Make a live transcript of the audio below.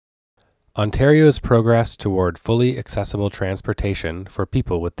Ontario's progress toward fully accessible transportation for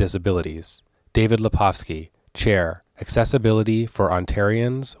people with disabilities. David Lepofsky, Chair, Accessibility for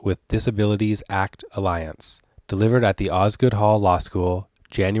Ontarians with Disabilities Act Alliance. Delivered at the Osgoode Hall Law School,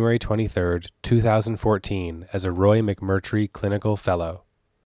 January 23, 2014, as a Roy McMurtry Clinical Fellow.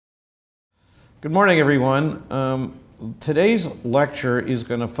 Good morning, everyone. Today's lecture is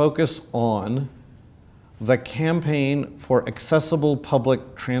going to focus on the campaign for accessible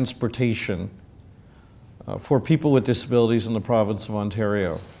public transportation for people with disabilities in the province of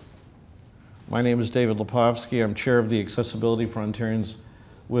Ontario. My name is David Lepofsky. I'm chair of the Accessibility for Ontarians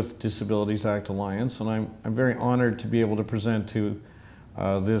with Disabilities Act Alliance, and I'm very honored to be able to present to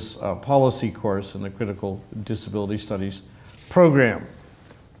this policy course in the Critical Disability Studies program.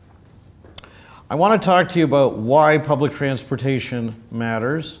 I want to talk to you about why public transportation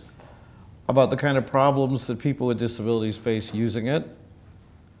matters, about the kind of problems that people with disabilities face using it,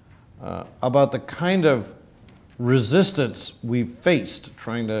 about the kind of resistance we've faced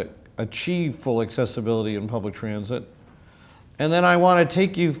trying to achieve full accessibility in public transit, and then I want to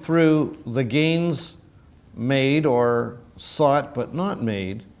take you through the gains made or sought but not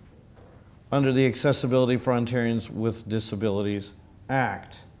made under the Accessibility for Ontarians with Disabilities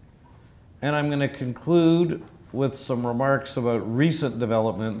Act. And I'm going to conclude with some remarks about recent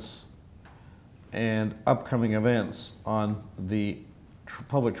developments and upcoming events on the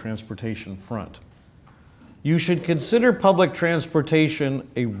public transportation front. You should consider public transportation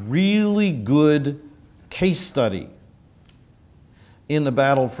a really good case study in the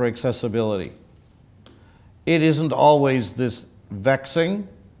battle for accessibility. It isn't always this vexing.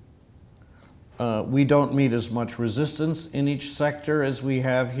 We don't meet as much resistance in each sector as we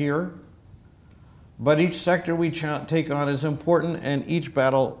have here. But each sector we take on is important, and each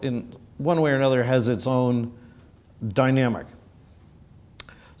battle in one way or another has its own dynamic.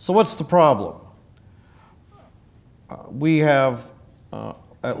 So what's the problem? We have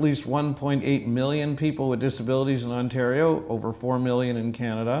at least 1.8 million people with disabilities in Ontario, over 4 million in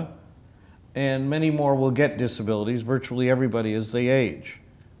Canada, and many more will get disabilities, virtually everybody, as they age.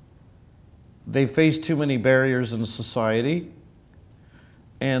 They face too many barriers in society,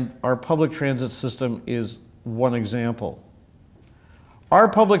 and our public transit system is one example. Our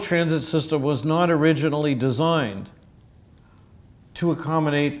public transit system was not originally designed to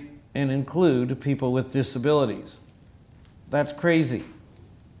accommodate and include people with disabilities. That's crazy.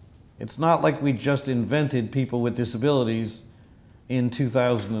 It's not like we just invented people with disabilities in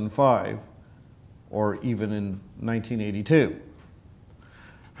 2005 or even in 1982.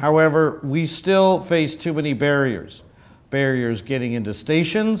 However, we still face too many barriers. Barriers getting into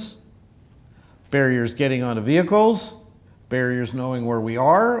stations, barriers getting onto vehicles, barriers knowing where we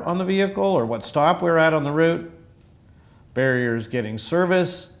are on the vehicle or what stop we're at on the route, barriers getting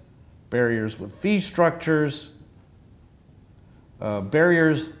service, barriers with fee structures,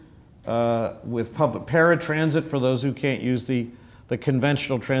 barriers with public paratransit for those who can't use the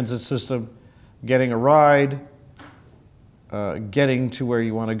conventional transit system, getting a ride, getting to where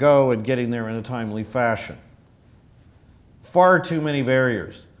you want to go and getting there in a timely fashion. Far too many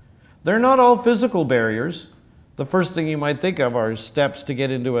barriers. They're not all physical barriers. The first thing you might think of are steps to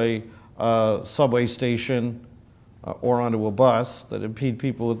get into a subway station or onto a bus that impede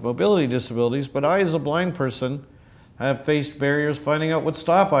people with mobility disabilities, but I, as a blind person, have faced barriers finding out what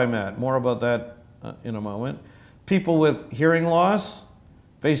stop I'm at. More about that in a moment. People with hearing loss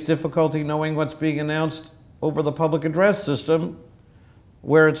face difficulty knowing what's being announced over the public address system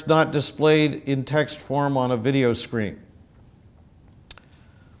where it's not displayed in text form on a video screen.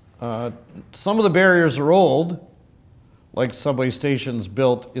 Some of the barriers are old, like subway stations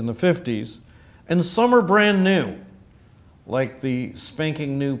built in the 50s, and some are brand new, like the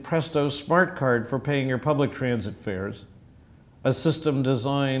spanking new Presto Smart Card for paying your public transit fares, a system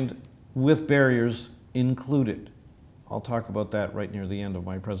designed with barriers included. I'll talk about that right near the end of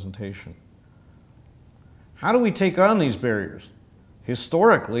my presentation. How do we take on these barriers?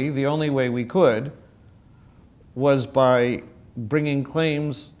 Historically, the only way we could was by bringing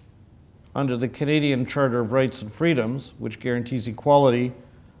claims under the Canadian Charter of Rights and Freedoms, which guarantees equality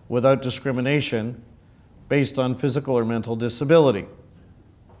without discrimination based on physical or mental disability.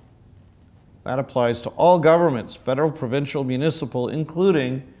 That applies to all governments, federal, provincial, municipal,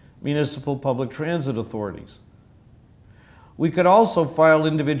 including municipal public transit authorities. We could also file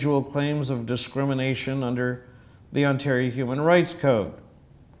individual claims of discrimination under the Ontario Human Rights Code.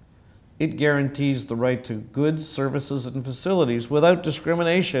 It guarantees the right to goods, services, and facilities without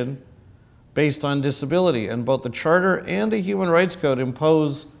discrimination based on disability, and both the Charter and the Human Rights Code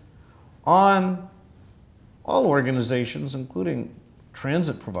impose on all organizations, including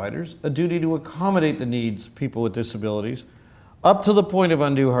transit providers a duty to accommodate the needs of people with disabilities up to the point of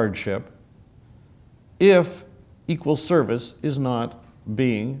undue hardship if equal service is not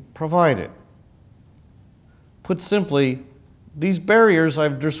being provided. Put simply, these barriers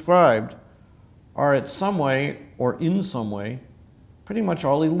I've described are in some way pretty much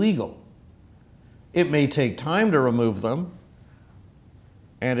all illegal. It may take time to remove them,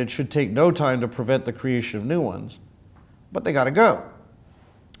 and it should take no time to prevent the creation of new ones, but they got to go.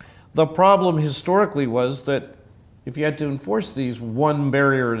 The problem historically was that if you had to enforce these one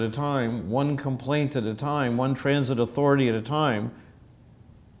barrier at a time, one complaint at a time, one transit authority at a time,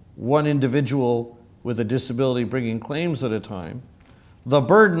 one individual with a disability bringing claims at a time, the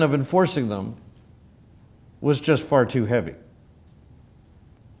burden of enforcing them was just far too heavy.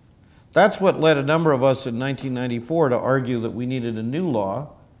 That's what led a number of us in 1994 to argue that we needed a new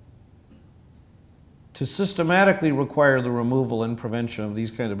law to systematically require the removal and prevention of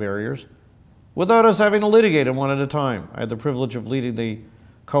these kind of barriers without us having to litigate them one at a time. I had the privilege of leading the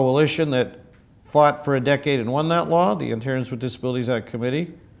coalition that fought for a decade and won that law, the Ontarians with Disabilities Act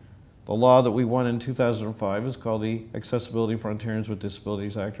Committee. The law that we won in 2005 is called the Accessibility for Ontarians with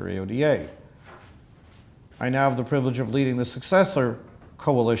Disabilities Act, or AODA. I now have the privilege of leading the successor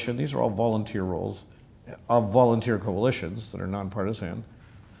coalition. These are all volunteer roles of volunteer coalitions that are nonpartisan.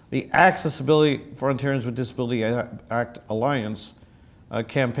 The Accessibility for Ontarians with Disabilities Act Alliance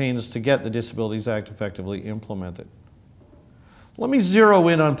campaigns to get the Disabilities Act effectively implemented. Let me zero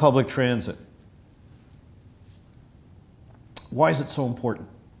in on public transit. Why is it so important?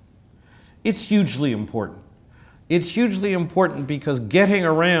 It's hugely important. It's hugely important because getting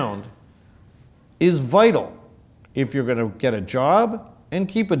around is vital if you're going to get a job and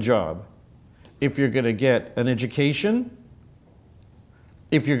keep a job, if you're going to get an education,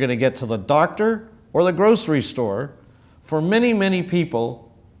 if you're going to get to the doctor or the grocery store, for many, many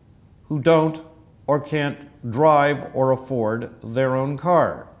people who don't or can't drive or afford their own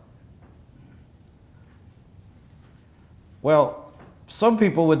car. Well, some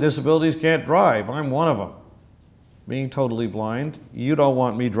people with disabilities can't drive. I'm one of them. Being totally blind, you don't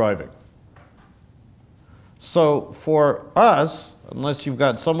want me driving. So for us, unless you've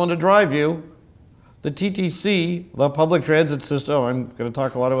got someone to drive you, the TTC, the public transit system, I'm going to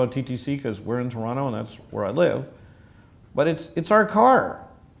talk a lot about TTC because we're in Toronto and that's where I live, but it's our car.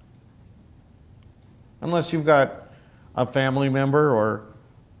 Unless you've got a family member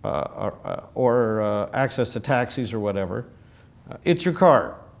or access to taxis or whatever, it's your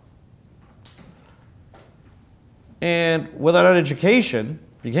car. And without an education,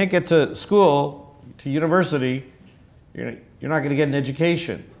 you can't get to school, to university, you're not going to get an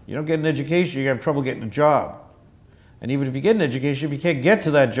education. You don't get an education, you're going to have trouble getting a job. And even if you get an education, if you can't get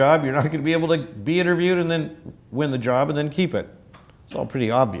to that job, you're not going to be able to be interviewed and then win the job and then keep it. It's all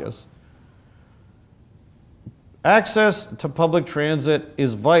pretty obvious. Access to public transit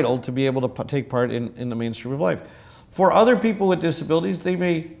is vital to be able to take part in the mainstream of life. For other people with disabilities, they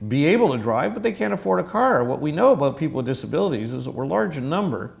may be able to drive, but they can't afford a car. What we know about people with disabilities is that we're large in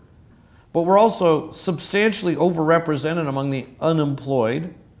number, but we're also substantially overrepresented among the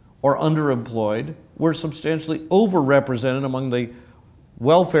unemployed or underemployed. We're substantially overrepresented among the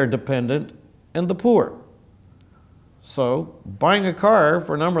welfare dependent and the poor. So buying a car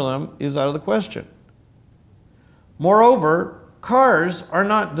for a number of them is out of the question. Moreover, cars are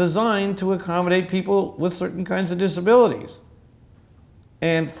not designed to accommodate people with certain kinds of disabilities.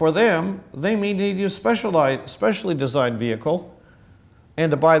 And for them, they may need a specially designed vehicle,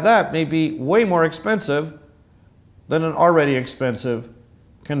 and to buy that may be way more expensive than an already expensive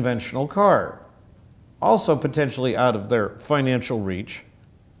conventional car. Also potentially out of their financial reach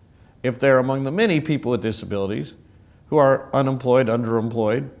if they're among the many people with disabilities who are unemployed,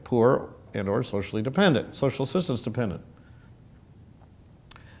 underemployed, poor, and or socially dependent, social assistance dependent.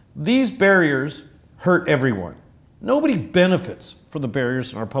 These barriers hurt everyone. Nobody benefits from the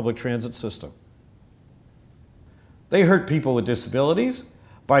barriers in our public transit system. They hurt people with disabilities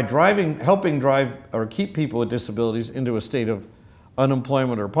by helping drive or keep people with disabilities into a state of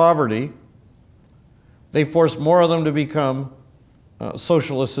unemployment or poverty. They force more of them to become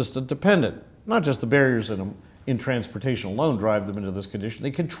social assistance dependent. Not just the barriers in transportation alone drive them into this condition.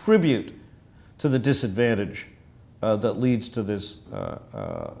 They contribute to the disadvantage that leads to this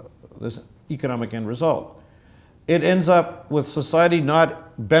economic end result. It ends up with society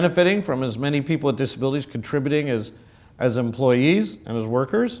not benefiting from as many people with disabilities contributing as employees and as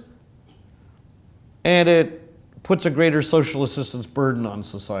workers, and it puts a greater social assistance burden on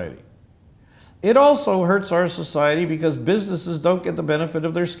society. It also hurts our society because businesses don't get the benefit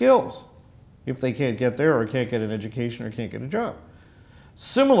of their skills if they can't get there or can't get an education or can't get a job.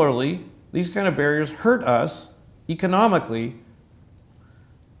 Similarly, these kind of barriers hurt us economically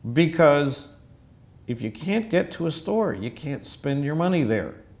because if you can't get to a store, you can't spend your money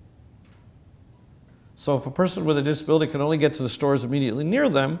there. So if a person with a disability can only get to the stores immediately near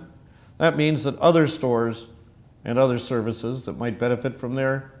them, that means that other stores and other services that might benefit from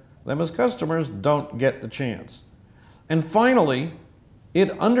them as customers don't get the chance. And finally,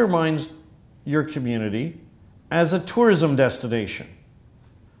 it undermines your community as a tourism destination.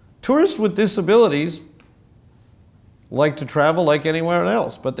 Tourists with disabilities like to travel like anywhere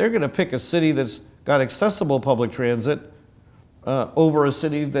else, but they're going to pick a city that's got accessible public transit over a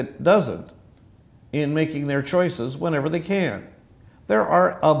city that doesn't in making their choices whenever they can. There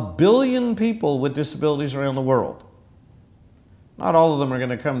are 1 billion people with disabilities around the world. Not all of them are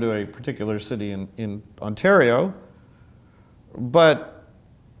going to come to a particular city in Ontario, but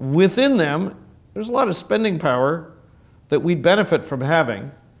within them, there's a lot of spending power that we'd benefit from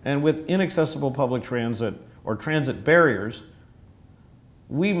having, and with inaccessible public transit or transit barriers,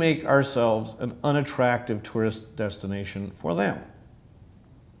 we make ourselves an unattractive tourist destination for them.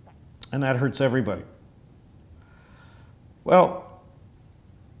 And that hurts everybody. Well,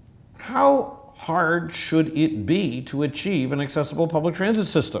 how hard should it be to achieve an accessible public transit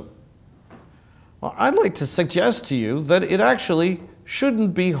system? Well, I'd like to suggest to you that it actually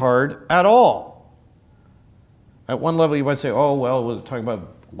shouldn't be hard at all. At one level, you might say, oh, well, we're talking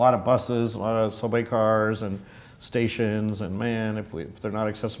about a lot of buses, a lot of subway cars and stations, and man, if they're not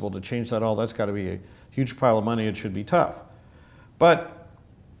accessible, to change that all, that's got to be a huge pile of money. It should be tough. But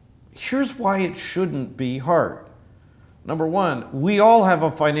here's why it shouldn't be hard. Number one, we all have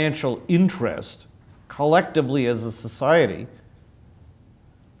a financial interest, collectively as a society,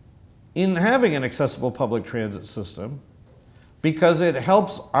 in having an accessible public transit system because it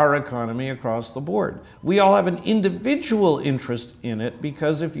helps our economy across the board. We all have an individual interest in it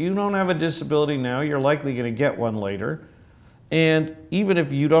because if you don't have a disability now, you're likely going to get one later. And even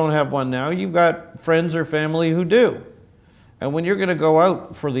if you don't have one now, you've got friends or family who do. And when you're going to go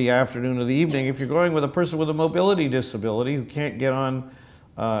out for the afternoon or the evening, if you're going with a person with a mobility disability who can't get on,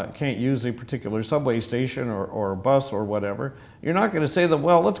 can't use a particular subway station or a bus or whatever, you're not going to say to them,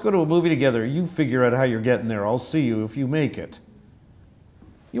 well, let's go to a movie together. You figure out how you're getting there. I'll see you if you make it.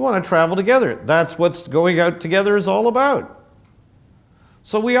 You want to travel together. That's what going out together is all about.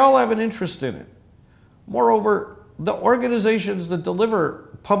 So we all have an interest in it. Moreover, the organizations that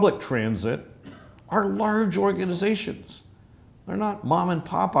deliver public transit are large organizations. They're not mom and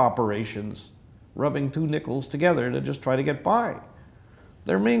pop operations rubbing two nickels together to just try to get by.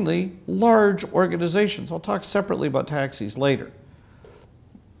 They're mainly large organizations. I'll talk separately about taxis later.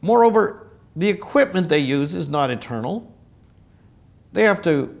 Moreover, the equipment they use is not eternal. They have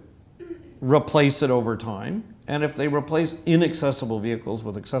to replace it over time. And if they replace inaccessible vehicles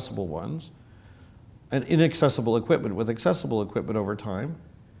with accessible ones, and inaccessible equipment with accessible equipment over time,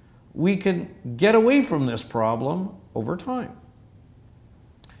 we can get away from this problem over time.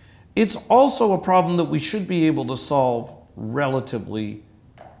 It's also a problem that we should be able to solve relatively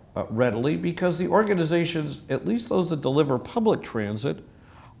readily because the organizations, at least those that deliver public transit,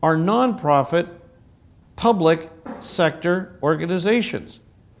 are nonprofit public sector organizations.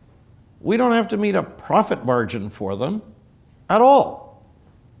 We don't have to meet a profit margin for them at all.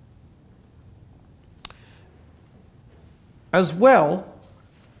 As well,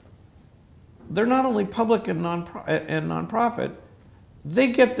 they're not only public and nonprofit,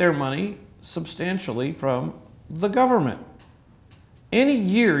 they get their money substantially from the government. Any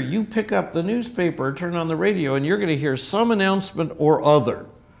year you pick up the newspaper, turn on the radio, and you're going to hear some announcement or other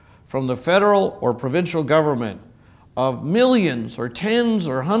from the federal or provincial government of millions or tens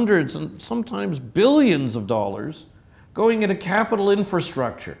or hundreds and sometimes billions of dollars going into capital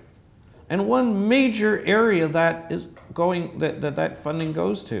infrastructure. And one major area that is going, that funding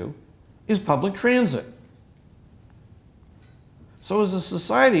goes to is public transit. So as a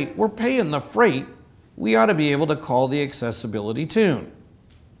society, we're paying the freight. We ought to be able to call the accessibility tune.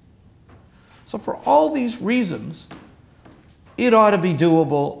 So for all these reasons, it ought to be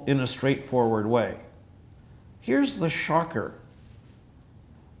doable in a straightforward way. Here's the shocker.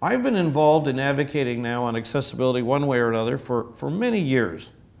 I've been involved in advocating now on accessibility one way or another for many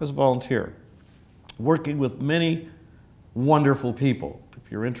years as a volunteer, working with many wonderful people.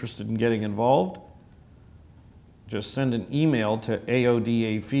 If you're interested in getting involved, just send an email to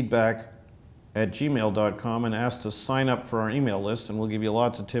aodafeedback@gmail.com and ask to sign up for our email list, and we'll give you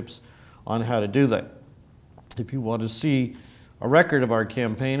lots of tips on how to do that. If you want to see a record of our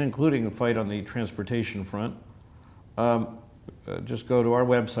campaign, including the fight on the transportation front, just go to our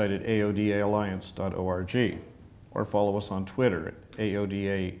website at aodaalliance.org. or follow us on Twitter at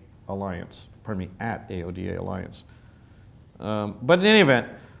AODA Alliance. Pardon me, at AODA Alliance. But in any event,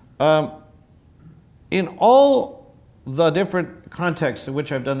 in all the different contexts in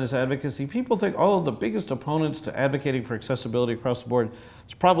which I've done this advocacy, people think, oh, the biggest opponents to advocating for accessibility across the board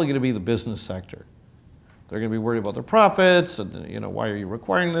is probably going to be the business sector. They're going to be worried about their profits, and why are you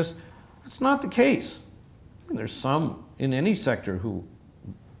requiring this? That's not the case. I mean, there's some in any sector who,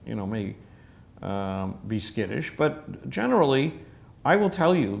 may be skittish, but generally, I will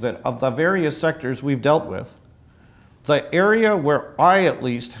tell you that of the various sectors we've dealt with, the area where I at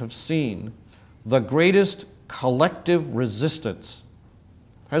least have seen the greatest collective resistance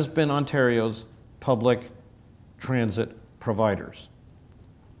has been Ontario's public transit providers.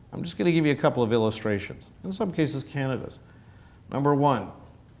 I'm just going to give you a couple of illustrations. In some cases, Canada's. Number one,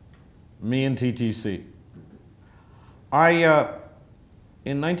 me and TTC.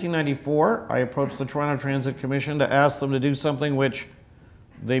 In 1994, I approached the Toronto Transit Commission to ask them to do something which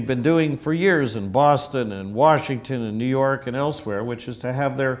they've been doing for years in Boston and Washington and New York and elsewhere, which is to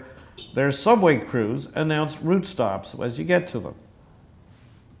have their subway crews announce route stops as you get to them.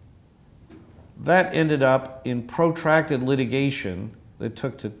 That ended up in protracted litigation that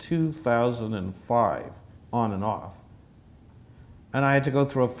took to 2005, on and off. And I had to go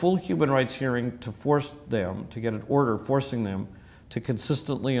through a full human rights hearing to force them, to get an order forcing them to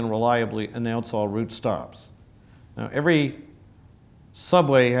consistently and reliably announce all route stops. Now, every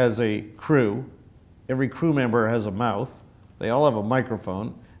subway has a crew. Every crew member has a mouth. They all have a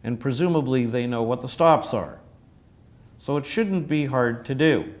microphone, and presumably they know what the stops are. So it shouldn't be hard to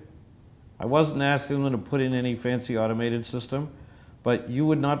do. I wasn't asking them to put in any fancy automated system, but you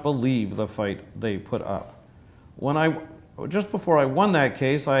would not believe the fight they put up. Just before I won that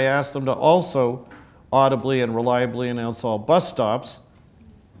case, I asked them to also audibly and reliably announce all bus stops.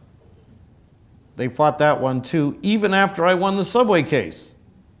 They fought that one too, even after I won the subway case.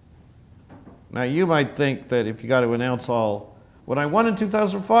 Now you might think that if you got to announce all, when I won in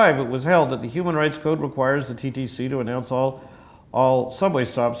 2005, it was held that the Human Rights Code requires the TTC to announce all subway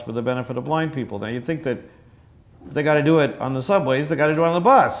stops for the benefit of blind people. Now you'd think that if they got to do it on the subways, they got to do it on the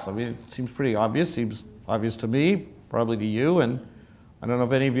bus. I mean, it seems pretty obvious, seems obvious to me, probably to you, and I don't know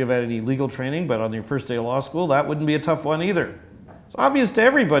if any of you have had any legal training, but on your first day of law school, that wouldn't be a tough one either. It's obvious to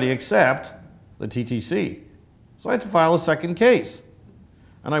everybody except the TTC. So I had to file a second case.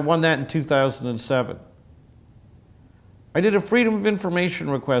 And I won that in 2007. I did a Freedom of Information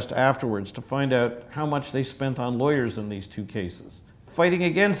request afterwards to find out how much they spent on lawyers in these two cases, fighting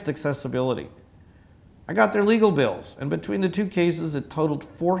against accessibility. I got their legal bills, and between the two cases, it totaled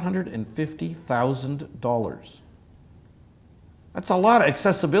 $450,000. That's a lot of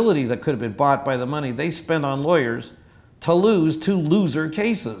accessibility that could have been bought by the money they spent on lawyers to lose two loser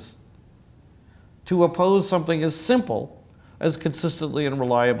cases, to oppose something as simple as consistently and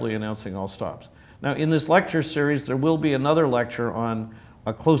reliably announcing all stops. Now, in this lecture series, there will be another lecture on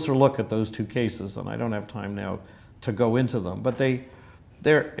a closer look at those two cases, and I don't have time now to go into them. But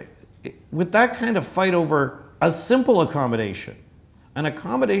with that kind of fight over a simple accommodation, an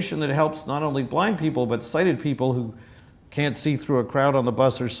accommodation that helps not only blind people, but sighted people who can't see through a crowd on the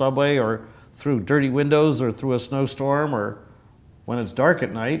bus or subway, or through dirty windows, or through a snowstorm, or when it's dark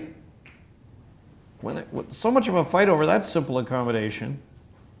at night. So much of a fight over that simple accommodation,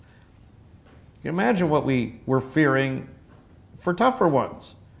 you can imagine what we were fearing for tougher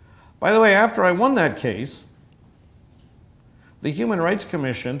ones. By the way, after I won that case, the Human Rights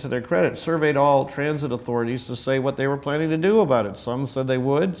Commission, to their credit, surveyed all transit authorities to say what they were planning to do about it. Some said they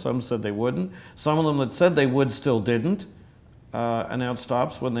would, some said they wouldn't. Some of them that said they would still didn't announce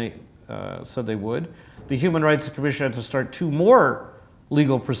stops when they said they would. The Human Rights Commission had to start 2 more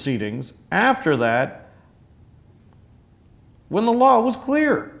legal proceedings after that, when the law was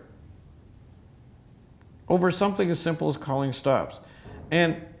clear, over something as simple as calling stops.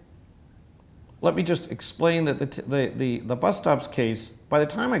 And let me just explain that the bus stops case, by the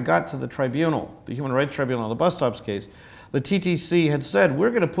time I got to the tribunal, the Human Rights Tribunal on the bus stops case, the TTC had said,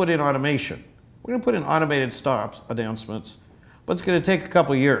 we're going to put in automation. We're going to put in automated stops announcements, but it's going to take a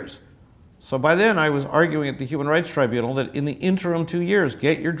couple of years. So by then I was arguing at the Human Rights Tribunal that in the interim 2 years,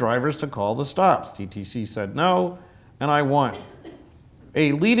 get your drivers to call the stops. TTC said no, and I won.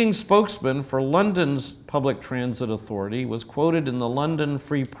 A leading spokesman for London's public transit authority was quoted in the London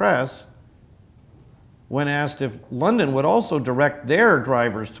Free Press when asked if London would also direct their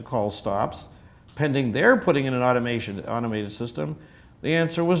drivers to call stops, pending their putting in an automated system. The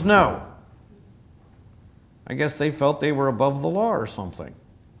answer was no. I guess they felt they were above the law or something.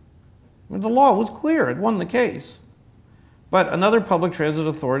 I mean, the law was clear. It won the case. But another public transit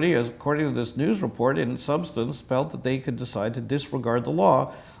authority, as according to this news report, in substance, felt that they could decide to disregard the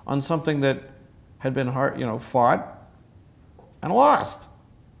law on something that had been fought and lost.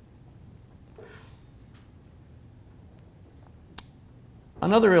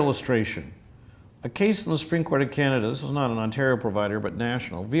 Another illustration, a case in the Supreme Court of Canada, this is not an Ontario provider, but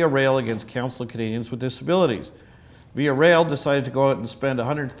national, Via Rail against Council of Canadians with Disabilities. Via Rail decided to go out and spend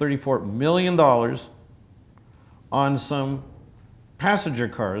 $134 million on some passenger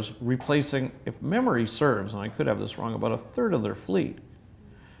cars, replacing, if memory serves, and I could have this wrong, about a third of their fleet.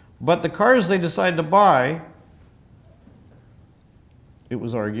 But the cars they decided to buy, it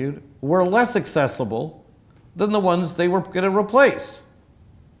was argued, were less accessible than the ones they were going to replace.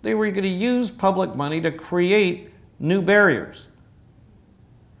 They were going to use public money to create new barriers.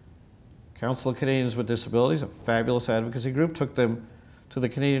 Council of Canadians with Disabilities, a fabulous advocacy group, took them to the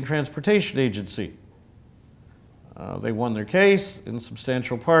Canadian Transportation Agency. They won their case in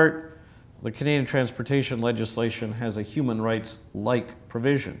substantial part. The Canadian transportation legislation has a human rights-like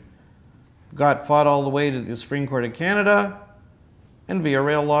provision. Fought all the way to the Supreme Court of Canada, and Via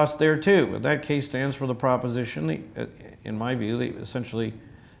Rail lost there too. And that case stands for the proposition, in my view, that essentially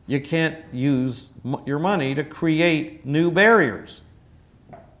you can't use your money to create new barriers.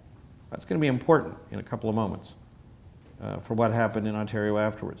 That's going to be important in a couple of moments for what happened in Ontario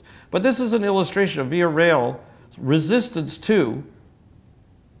afterwards. But this is an illustration of Via Rail's resistance to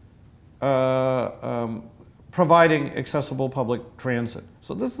providing accessible public transit.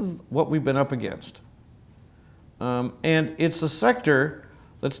 So this is what we've been up against. And it's a sector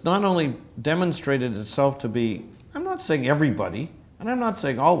that's not only demonstrated itself to be, I'm not saying everybody, and I'm not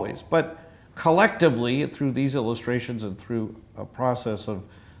saying always, but collectively through these illustrations and through a process of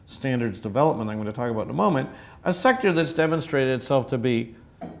standards development I'm going to talk about in a moment, a sector that's demonstrated itself to be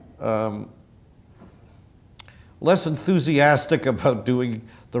less enthusiastic about doing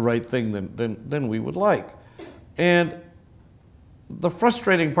the right thing than we would like. And the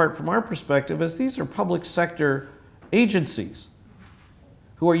frustrating part from our perspective is these are public sector agencies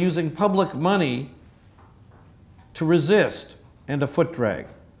who are using public money to resist and to foot drag.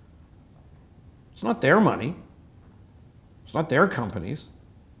 It's not their money. It's not their companies.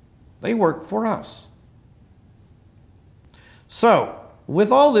 They work for us. So,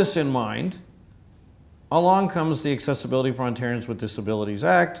 with all this in mind, along comes the Accessibility for Ontarians with Disabilities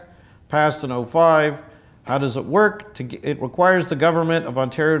Act, passed in 2005. How does it work? It requires the government of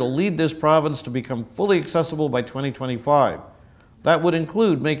Ontario to lead this province to become fully accessible by 2025. That would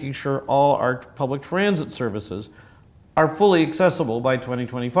include making sure all our public transit services are fully accessible by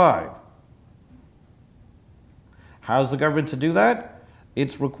 2025. How's the government to do that?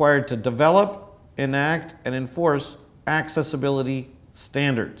 It's required to develop, enact, and enforce accessibility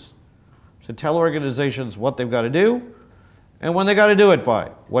standards, to tell organizations what they've got to do and when they got to do it by,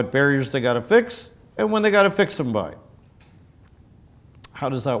 what barriers they got to fix, and when they got to fix them by. How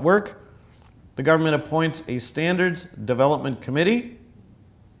does that work? The government appoints a standards development committee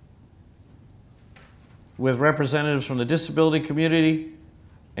with representatives from the disability community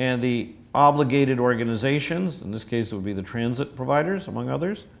and the obligated organizations, in this case it would be the transit providers, among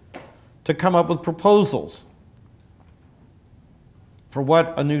others, to come up with proposals for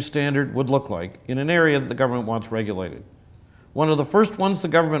what a new standard would look like in an area that the government wants regulated. One of the first ones the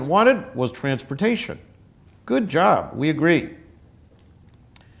government wanted was transportation. Good job, we agree.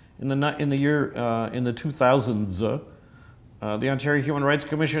 In the 2000s, the Ontario Human Rights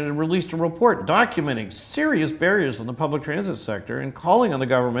Commission had released a report documenting serious barriers in the public transit sector and calling on the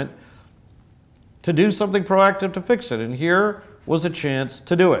government to do something proactive to fix it. And here was a chance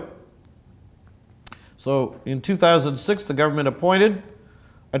to do it. So in 2006, the government appointed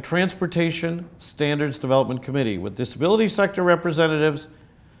a Transportation Standards Development Committee with disability sector representatives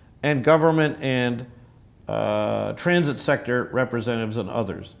and government and transit sector representatives and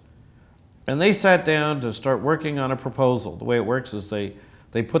others. And they sat down to start working on a proposal. The way it works is they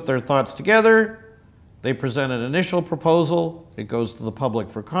put their thoughts together, they present an initial proposal, it goes to the public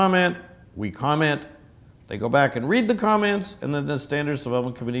for comment, we comment, they go back and read the comments, and then the Standards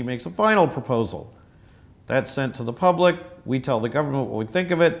Development Committee makes a final proposal. That's sent to the public, we tell the government what we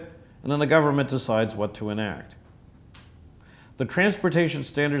think of it, and then the government decides what to enact. The Transportation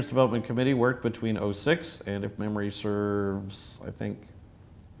Standards Development Committee worked between 2006 and, if memory serves, I think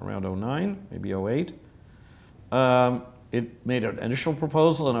around 2009, maybe 2008. It made an initial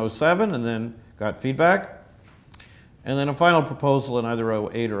proposal in 2007 and then got feedback. And then a final proposal in either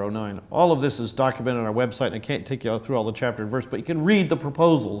 2008 or 2009. All of this is documented on our website, and I can't take you through all the chapter and verse, but you can read the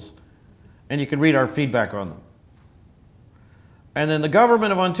proposals and you can read our feedback on them. And then the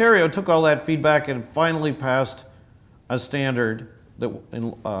government of Ontario took all that feedback and finally passed a standard that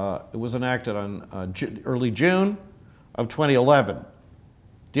it was enacted on early June of 2011,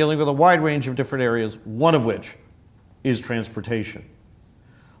 dealing with a wide range of different areas, one of which is transportation.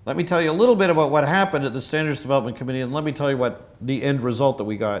 Let me tell you a little bit about what happened at the Standards Development Committee, and let me tell you what the end result that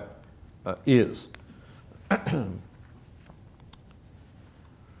we got is.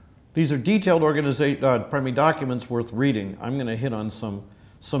 These are detailed documents worth reading. I'm going to hit on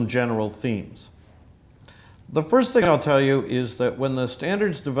some general themes. The first thing I'll tell you is that when the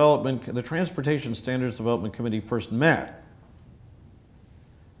Transportation Standards Development Committee first met,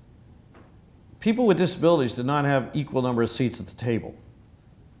 people with disabilities did not have equal number of seats at the table.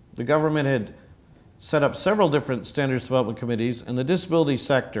 The government had set up several different standards development committees, and the disability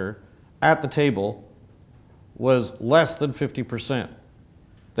sector at the table was less than 50%.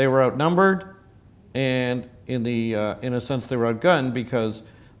 They were outnumbered, and in a sense they were outgunned because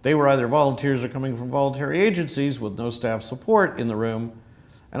they were either volunteers or coming from voluntary agencies with no staff support in the room.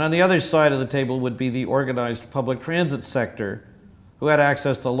 And on the other side of the table would be the organized public transit sector, who had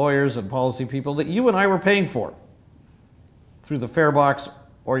access to lawyers and policy people that you and I were paying for through the fare box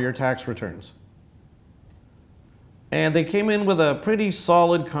or your tax returns. And they came in with a pretty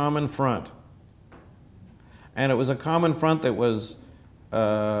solid common front. And it was a common front that was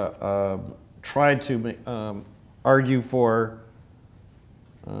tried to argue for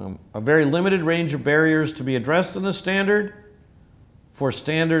a very limited range of barriers to be addressed in the standard. For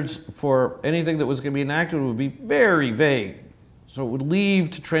standards for anything that was going to be enacted would be very vague. So it would leave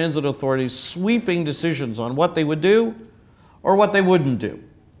to transit authorities sweeping decisions on what they would do or what they wouldn't do.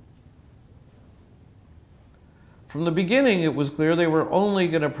 From the beginning, it was clear they were only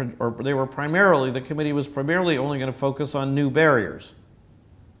going to, or they were primarily, the committee was primarily only going to focus on new barriers,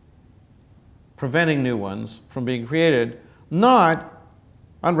 preventing new ones from being created, not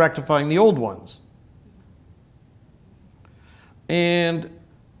on rectifying the old ones. And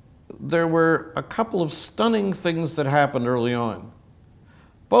there were a couple of stunning things that happened early on.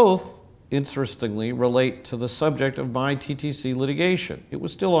 Both, interestingly, relate to the subject of my TTC litigation. It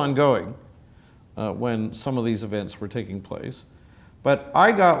was still ongoing when some of these events were taking place. But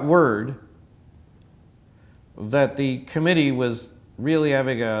I got word that the committee was really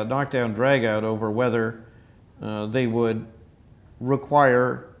having a knockdown drag-out over whether they would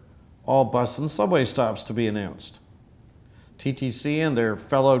require all bus and subway stops to be announced. TTC and their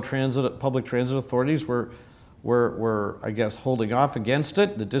fellow public transit authorities were, I guess, holding off against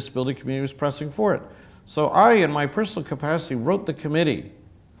it. The disability community was pressing for it. So I, in my personal capacity, wrote the committee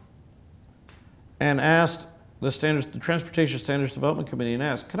and asked the Transportation Standards Development Committee and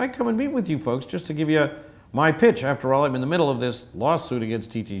asked, can I come and meet with you folks just to give you my pitch? After all, I'm in the middle of this lawsuit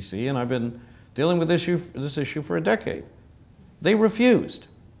against TTC, and I've been dealing with this issue for a decade. They refused.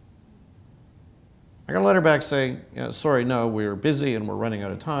 I got a letter back saying, sorry, no, we're busy and we're running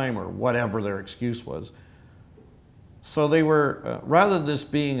out of time, or whatever their excuse was. So they were, rather than this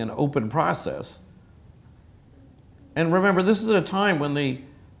being an open process, and remember, this is at a time when the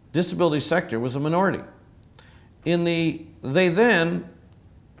disability sector was a minority. They then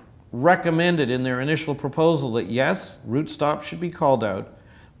recommended in their initial proposal that yes, route stops should be called out,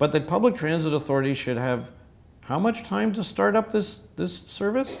 but that public transit authorities should have how much time to start up this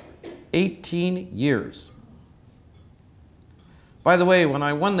service? 18 years. By the way, when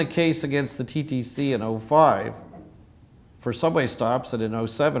I won the case against the TTC in 2005 for subway stops and in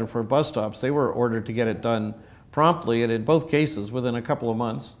 2007 for bus stops, they were ordered to get it done promptly, and in both cases, within a couple of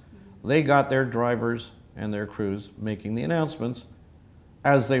months, they got their drivers and their crews making the announcements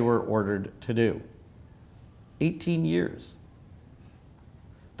as they were ordered to do. 18 years.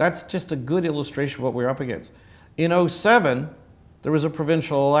 That's just a good illustration of what we're up against. In 2007, there was a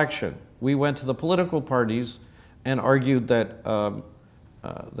provincial election. We went to the political parties and argued that,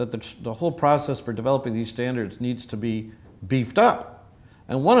 the whole process for developing these standards needs to be beefed up.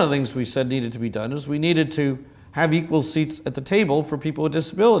 And one of the things we said needed to be done is we needed to have equal seats at the table for people with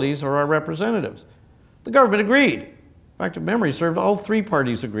disabilities or our representatives. The government agreed. In fact, if memory served, all three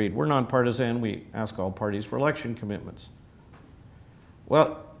parties agreed. We're nonpartisan. We ask all parties for election commitments.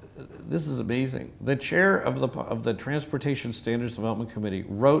 Well, this is amazing. The chair of the Transportation Standards Development Committee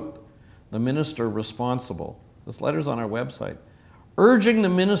wrote the minister responsible, this letter's on our website, urging the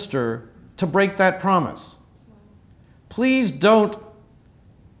minister to break that promise. Please don't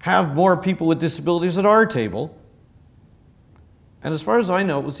have more people with disabilities at our table. And as far as I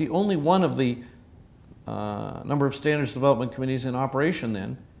know, it was the only one of the number of standards development committees in operation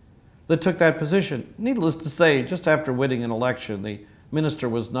then that took that position. Needless to say, just after winning an election, the minister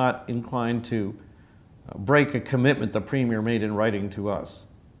was not inclined to break a commitment the premier made in writing to us.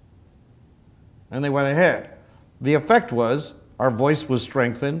 And they went ahead. The effect was our voice was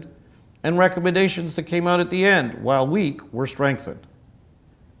strengthened, and recommendations that came out at the end, while weak, were strengthened.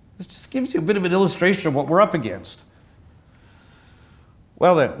 This just gives you a bit of an illustration of what we're up against.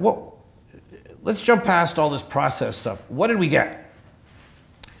 Well then, let's jump past all this process stuff. What did we get?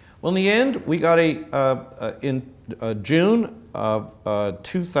 Well, in the end, we got in June of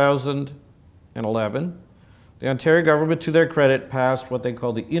 2011, the Ontario government, to their credit, passed what they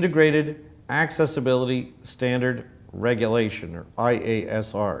call the Integrated Accessibility Standard Regulation, or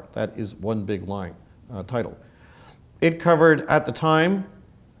IASR. That is one big line title. It covered, at the time,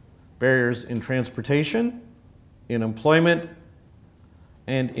 barriers in transportation, in employment,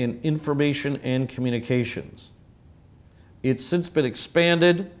 and in information and communications. It's since been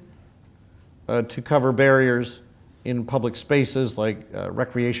expanded to cover barriers in public spaces like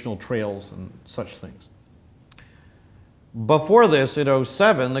recreational trails and such things. Before this, in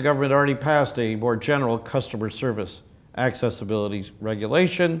 2007, the government already passed a more general customer service accessibility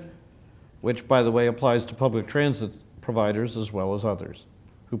regulation, which, by the way, applies to public transit providers as well as others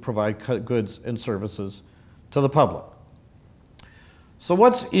who provide goods and services to the public. So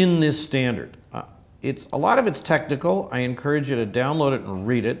what's in this standard? A lot of it's technical. I encourage you to download it and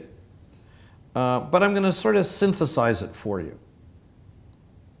read it. But I'm going to sort of synthesize it for you.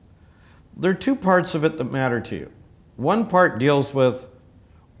 There are two parts of it that matter to you. One part deals with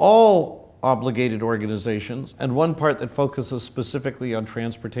all obligated organizations, and one part that focuses specifically on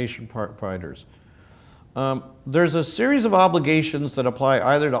transportation providers. There's a series of obligations that apply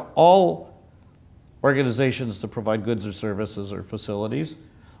either to all organizations that provide goods or services or facilities,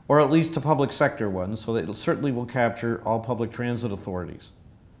 or at least to public sector ones, so that it certainly will capture all public transit authorities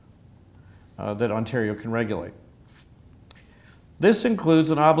that Ontario can regulate. This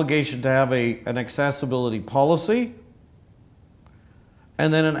includes an obligation to have an accessibility policy,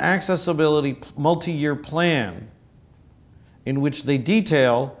 and then an accessibility multi-year plan in which they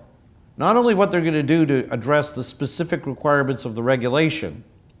detail not only what they're going to do to address the specific requirements of the regulation,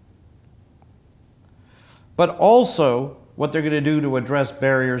 but also what they're going to do to address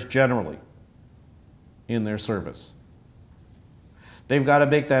barriers generally in their service. They've got to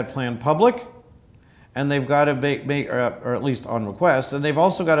make that plan public, and they've got to or at least on request, and they've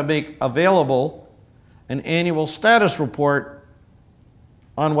also got to make available an annual status report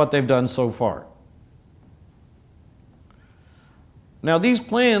on what they've done so far. Now, these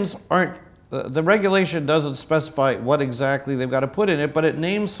plans aren't, the regulation doesn't specify what exactly they've got to put in it, but it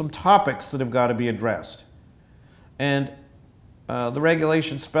names some topics that have got to be addressed. And the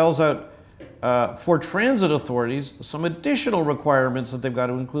regulation spells out for transit authorities some additional requirements that they've got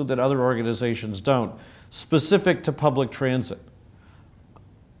to include that other organizations don't, specific to public transit.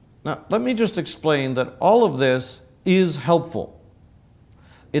 Now, let me just explain that all of this is helpful.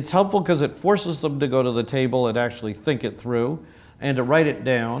 It's helpful because it forces them to go to the table and actually think it through and to write it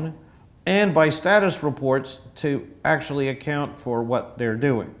down, and by status reports to actually account for what they're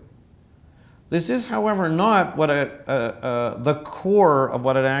doing. This is, however, not what the core of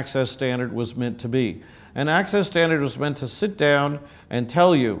what an access standard was meant to be. An access standard was meant to sit down and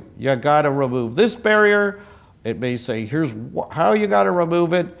tell you, you got to remove this barrier. It may say, here's how you got to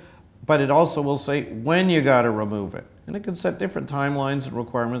remove it, but it also will say when you got to remove it. And it can set different timelines and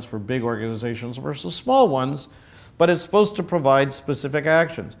requirements for big organizations versus small ones, but it's supposed to provide specific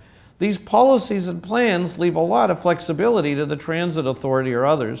actions. These policies and plans leave a lot of flexibility to the transit authority or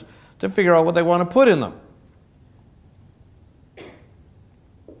others to figure out what they want to put in them.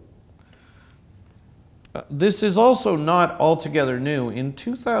 This is also not altogether new. In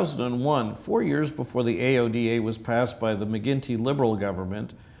 2001, 4 years before the AODA was passed by the McGuinty Liberal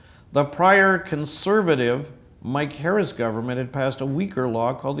government, the prior Conservative Mike Harris government had passed a weaker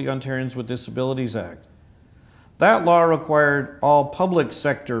law called the Ontarians with Disabilities Act. That law required all public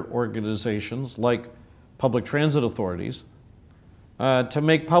sector organizations, like public transit authorities, to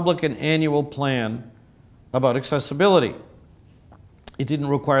make public an annual plan about accessibility. It didn't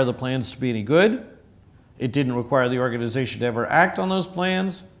require the plans to be any good. It didn't require the organization to ever act on those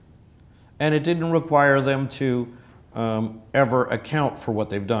plans. And it didn't require them to ever account for what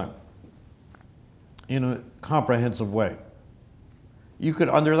they've done in a comprehensive way. You could,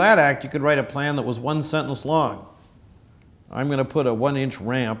 under that act, you could write a plan that was one sentence long. I'm going to put a 1-inch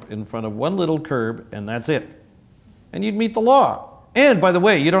ramp in front of one little curb, and that's it. And you'd meet the law. And by the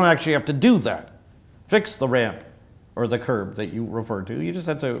way, you don't actually have to do that. Fix the ramp or the curb that you refer to. You just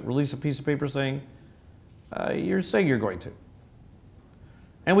have to release a piece of paper saying, you're saying you're going to.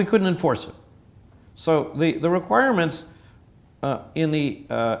 And we couldn't enforce it. So the requirements in the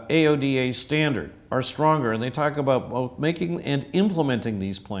AODA standard are stronger, and they talk about both making and implementing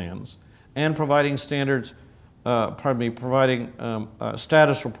these plans and providing standards providing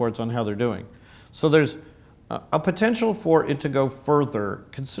status reports on how they're doing. So there's a potential for it to go further,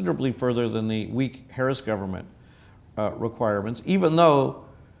 considerably further than the weak Harris government requirements, even though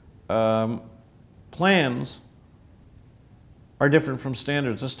plans are different from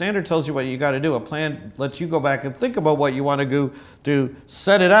standards. A standard tells you what you got to do. A plan lets you go back and think about what you want to do,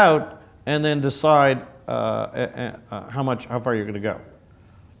 set it out, and then decide how far you're going to go.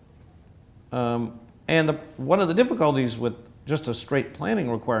 One of the difficulties with just a straight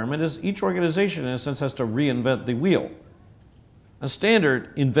planning requirement is each organization, in a sense, has to reinvent the wheel. A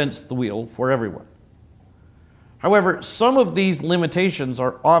standard invents the wheel for everyone. However, some of these limitations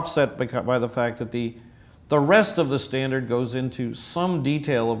are offset by the fact that the rest of the standard goes into some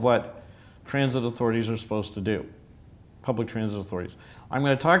detail of what transit authorities are supposed to do, public transit authorities. I'm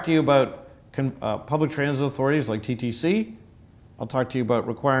going to talk to you about public transit authorities like TTC. I'll talk to you about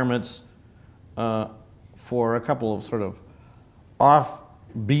requirements for a couple of sort of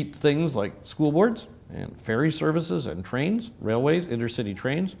offbeat things like school boards and ferry services and trains, railways, intercity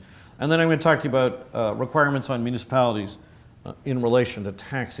trains. And then I'm going to talk to you about requirements on municipalities in relation to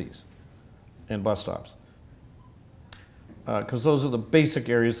taxis and bus stops. Because those are the basic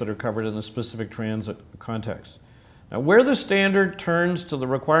areas that are covered in the specific transit context. Now, where the standard turns to the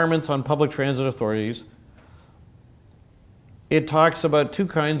requirements on public transit authorities, it talks about two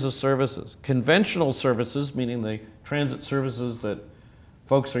kinds of services. Conventional services, meaning the transit services that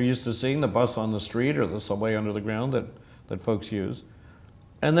folks are used to seeing, the bus on the street or the subway under the ground that folks use.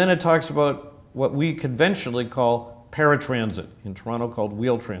 And then it talks about what we conventionally call paratransit, in Toronto called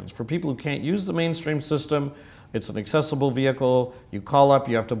Wheel-Trans. For people who can't use the mainstream system, it's an accessible vehicle. You call up,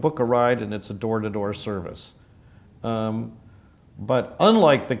 you have to book a ride, and it's a door-to-door service. But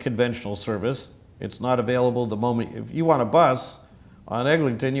unlike the conventional service, it's not available the moment. If you want a bus on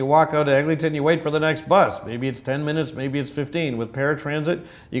Eglinton, you walk out of Eglinton, you wait for the next bus. Maybe it's 10 minutes, maybe it's 15. With paratransit,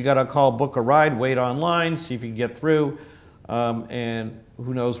 you got to call, book a ride, wait online, see if you can get through, and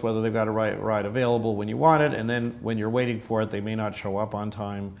who knows whether they've got a ride available when you want it, and then when you're waiting for it, they may not show up on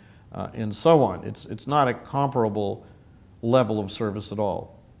time, and so on. It's not a comparable level of service at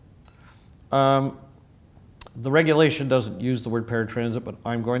all. The regulation doesn't use the word paratransit, but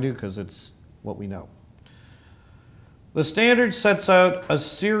I'm going to because it's what we know. The standard sets out a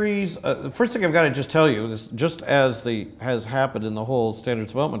series. The first thing I've got to just tell you is, just as has happened in the whole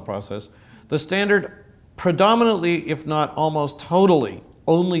standards development process, the standard predominantly, if not almost totally,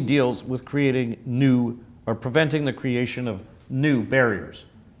 only deals with creating new or preventing the creation of new barriers.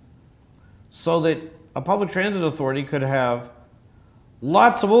 So that a public transit authority could have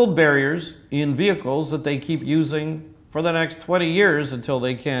lots of old barriers in vehicles that they keep using for the next 20 years until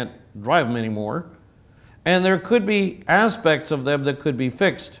they can't drive them anymore. And there could be aspects of them that could be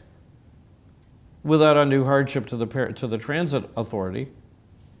fixed without undue hardship to the transit authority,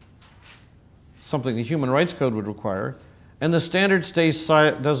 something the Human Rights Code would require, and the standard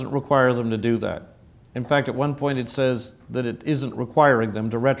doesn't require them to do that. In fact, at one point it says that it isn't requiring them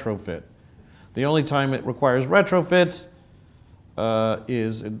to retrofit. The only time it requires retrofits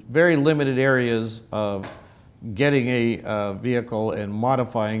is in very limited areas of getting a vehicle and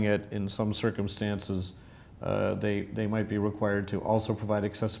modifying it in some circumstances. They might be required to also provide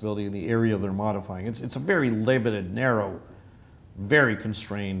accessibility in the area they're modifying. It's a very limited, narrow, very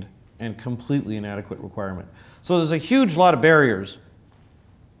constrained, and completely inadequate requirement. So there's a huge lot of barriers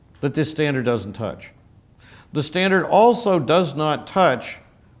that this standard doesn't touch. The standard also does not touch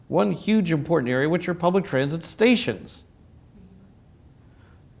one huge important area, which are public transit stations.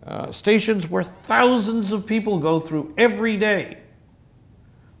 Stations where thousands of people go through every day.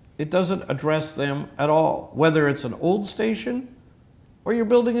 It doesn't address them at all, whether it's an old station or you're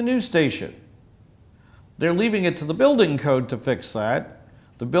building a new station. They're leaving it to the building code to fix that.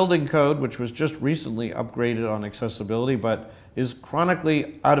 The building code, which was just recently upgraded on accessibility but is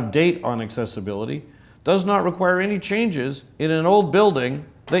chronically out of date on accessibility, does not require any changes in an old building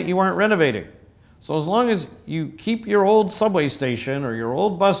that you aren't renovating. So as long as you keep your old subway station or your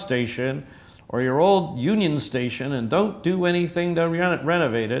old bus station or your old Union station and don't do anything to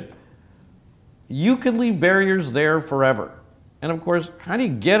renovate it, you can leave barriers there forever. And of course, how do you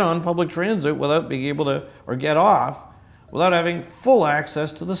get on public transit without being able to, or get off, without having full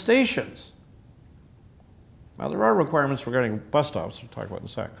access to the stations? Now, there are requirements regarding bus stops, we'll talk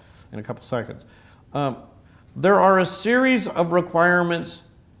about in a couple seconds. There are a series of requirements,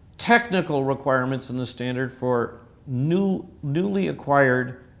 technical requirements in the standard for newly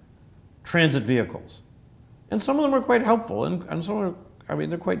acquired transit vehicles. And some of them are quite helpful, and some are, I mean,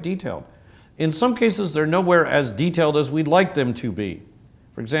 they're quite detailed. In some cases, they're nowhere as detailed as we'd like them to be.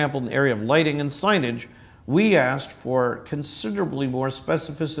 For example, in the area of lighting and signage, We asked for considerably more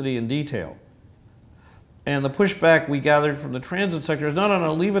specificity and detail. And the pushback we gathered from the transit sector is,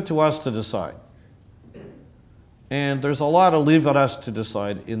 no, leave it to us to decide. And there's a lot of leave it us to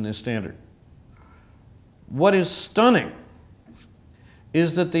decide in this standard. What is stunning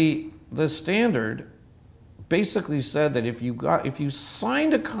is that the standard basically said that if you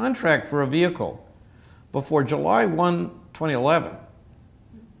signed a contract for a vehicle before July 1, 2011,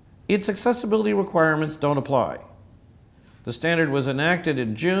 its accessibility requirements don't apply. The standard was enacted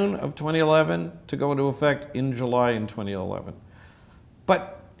in June of 2011 to go into effect in July in 2011.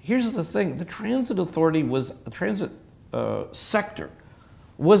 But here's the thing, the transit authority the transit sector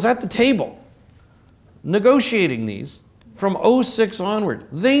was at the table negotiating these from 2006 onward.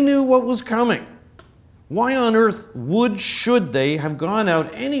 They knew what was coming. Why on earth should they have gone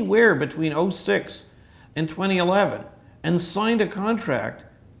out anywhere between 2006 and 2011 and signed a contract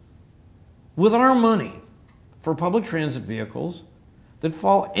with our money for public transit vehicles that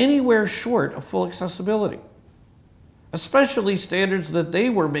fall anywhere short of full accessibility? Especially standards that they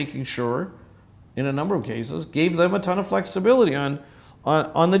were making sure, in a number of cases, gave them a ton of flexibility on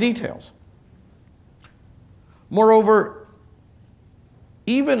the details. Moreover,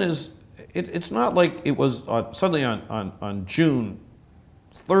 even as it's not like it was suddenly on June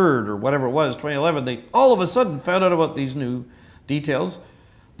 3rd or whatever it was, 2011, they all of a sudden found out about these new details.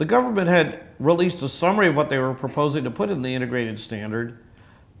 The government had released a summary of what they were proposing to put in the integrated standard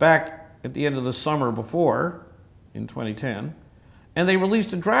back at the end of the summer before, in 2010, and they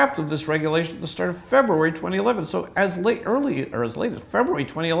released a draft of this regulation at the start of February 2011. So as late as February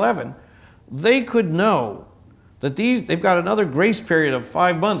 2011, they could know that they've got another grace period of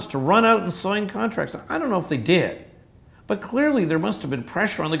 5 months to run out and sign contracts. Now, I don't know if they did, but clearly there must have been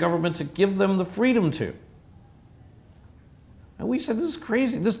pressure on the government to give them the freedom to. And we said, this is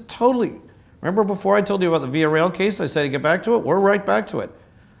crazy. This totally, remember before I told you about the Via Rail case, I said to get back to it? We're right back to it.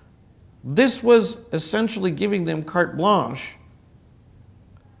 This was essentially giving them carte blanche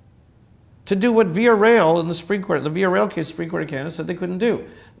to do what Via Rail in the Supreme Court, the Via Rail case, the Supreme Court of Canada said they couldn't do.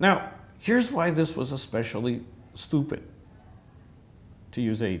 Now, here's why this was especially stupid, to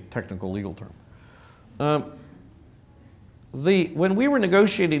use a technical legal term. When we were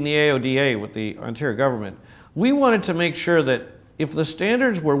negotiating the AODA with the Ontario government, we wanted to make sure that if the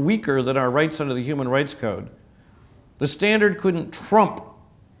standards were weaker than our rights under the Human Rights Code, the standard couldn't trump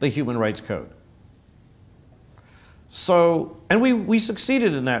the Human Rights Code. So, and we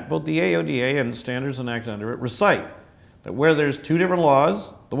succeeded in that. Both the AODA and standards enacted under it recite that where there's two different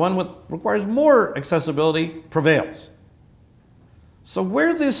laws, the one that requires more accessibility prevails. So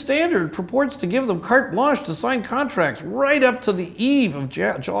where this standard purports to give them carte blanche to sign contracts right up to the eve of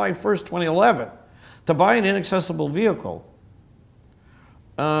July 1st, 2011, to buy an inaccessible vehicle,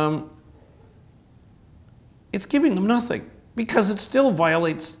 it's giving them nothing, because it still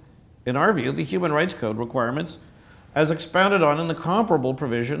violates, in our view, the Human Rights Code requirements as expounded on in the comparable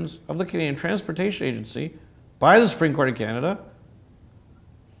provisions of the Canadian Transportation Agency by the Supreme Court of Canada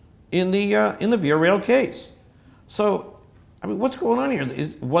in the Via Rail case. So, I mean, what's going on here?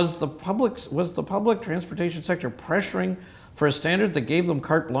 Was the public transportation sector pressuring for a standard that gave them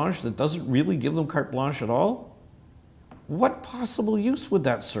carte blanche that doesn't really give them carte blanche at all? What possible use would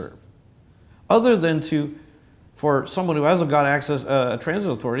that serve? Other than for someone who hasn't got access, a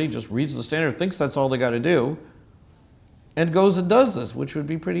transit authority just reads the standard, thinks that's all they got to do, and goes and does this, which would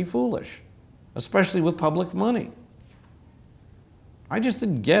be pretty foolish, especially with public money. I just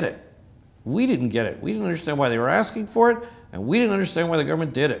didn't get it. We didn't get it. We didn't understand why they were asking for it, and we didn't understand why the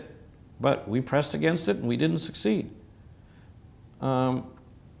government did it. But we pressed against it, and we didn't succeed. What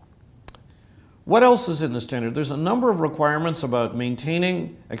else is in the standard? There's a number of requirements about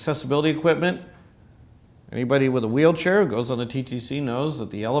maintaining accessibility equipment. Anybody with a wheelchair who goes on the TTC knows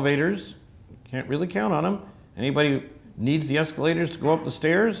that the elevators, you can't really count on them. Anybody who needs the escalators to go up the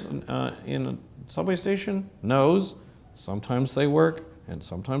stairs in a subway station knows sometimes they work and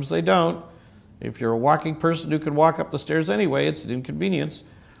sometimes they don't. If you're a walking person who can walk up the stairs anyway, it's an inconvenience.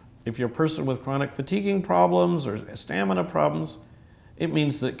 If you're a person with chronic fatiguing problems or stamina problems,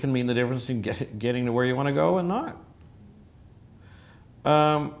 it can mean the difference in getting to where you want to go and not.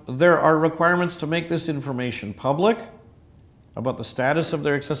 There are requirements to make this information public about the status of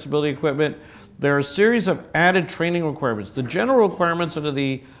their accessibility equipment. There are a series of added training requirements. The general requirements under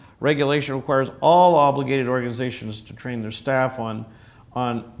the regulation requires all obligated organizations to train their staff on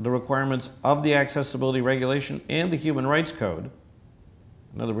the requirements of the accessibility regulation and the Human Rights Code.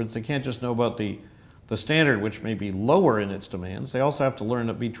 In other words, they can't just know about the standard, which may be lower in its demands. They also have to learn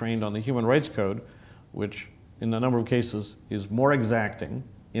to be trained on the Human Rights Code, which in a number of cases is more exacting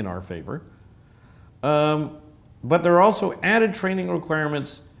in our favor. But there are also added training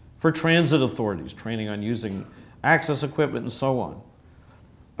requirements for transit authorities, training on using access equipment and so on.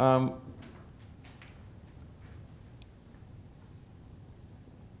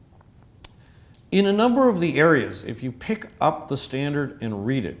 In a number of the areas, if you pick up the standard and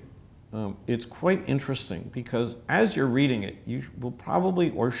read it, it's quite interesting, because as you're reading it, you will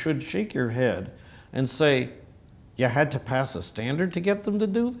probably or should shake your head and say, you had to pass a standard to get them to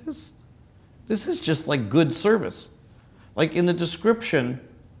do this? This is just like good service. Like in the description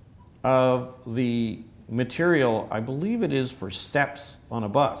of the material, I believe it is for steps on a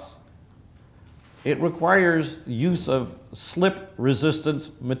bus, it requires use of slip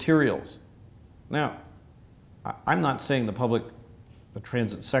resistance materials. Now, I'm not saying the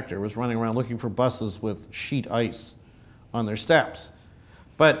transit sector was running around looking for buses with sheet ice on their steps.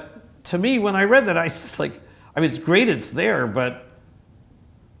 But to me, when I read that, I was like, I mean, it's great it's there, but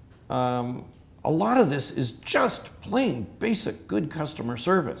a lot of this is just plain basic good customer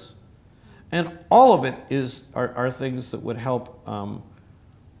service. And all of it are things that would help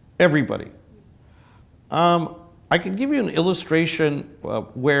everybody. I can give you an illustration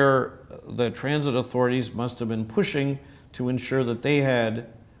where the transit authorities must have been pushing to ensure that they had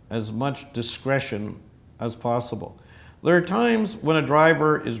as much discretion as possible. There are times when a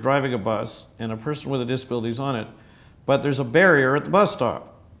driver is driving a bus and a person with a disability is on it, but there's a barrier at the bus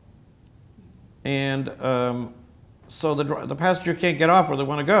stop. And so the passenger can't get off where they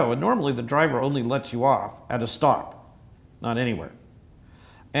want to go. And normally the driver only lets you off at a stop, not anywhere.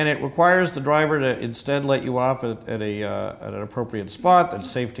 And it requires the driver to instead let you off at an appropriate spot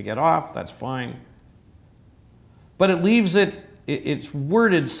that's safe to get off. That's fine. But it leaves it's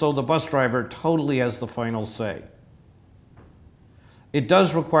worded so the bus driver totally has the final say. It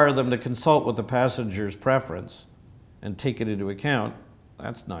does require them to consult with the passenger's preference and take it into account.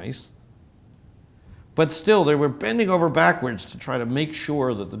 That's nice. But still, they were bending over backwards to try to make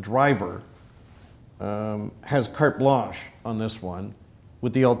sure that the driver has carte blanche on this one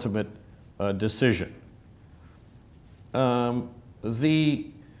with the ultimate decision.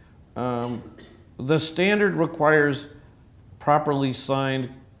 The standard requires properly signed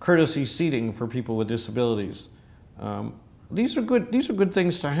courtesy seating for people with disabilities. These are good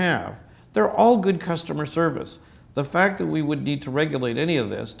things to have. They're all good customer service. The fact that we would need to regulate any of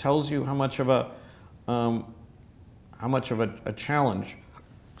this tells you how much of a challenge,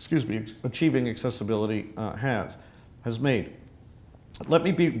 achieving accessibility has made. Let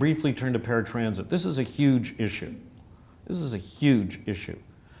me briefly turn to paratransit. This is a huge issue. This is a huge issue.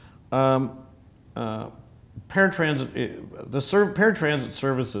 Paratransit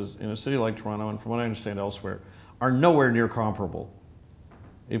services in a city like Toronto, and from what I understand elsewhere, are nowhere near comparable.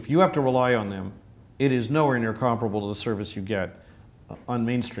 If you have to rely on them, it is nowhere near comparable to the service you get on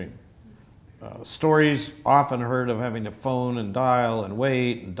mainstream. Stories often heard of having to phone and dial and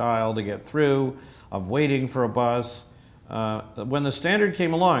wait and dial to get through, of waiting for a bus. When the standard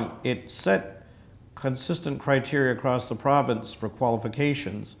came along, it set consistent criteria across the province for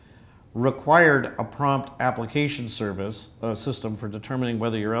qualifications, required a prompt application service, a system for determining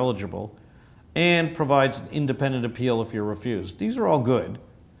whether you're eligible, and provides an independent appeal if you're refused. These are all good.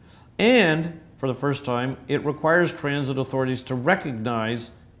 And for the first time, it requires transit authorities to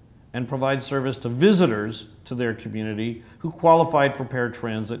recognize and provide service to visitors to their community who qualified for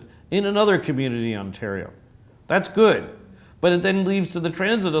paratransit in another community in Ontario. That's good. But it then leaves to the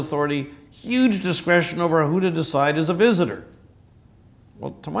transit authority huge discretion over who to decide is a visitor.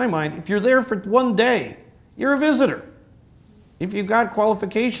 Well, to my mind, if you're there for one day, you're a visitor. If you've got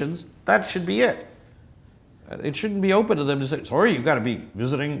qualifications, that should be it. It shouldn't be open to them to say, sorry, you've got to be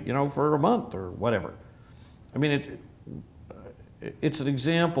visiting, for a month or whatever. I mean, it's an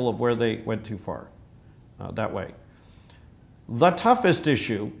example of where they went too far that way. The toughest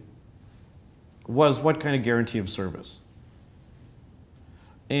issue was what kind of guarantee of service.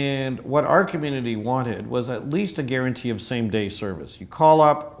 And what our community wanted was at least a guarantee of same-day service. You call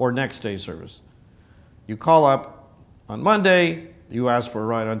up or next-day service. You call up on Monday, you ask for a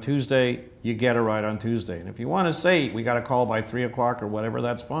ride on Tuesday, you get a ride on Tuesday. And if you want to say we got a call by 3 o'clock or whatever,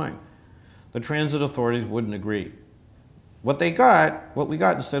 that's fine. The transit authorities wouldn't agree. What we got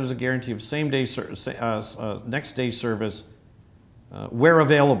instead was a guarantee of same-day next-day service where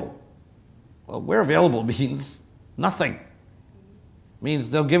available. Well, where available means nothing. It means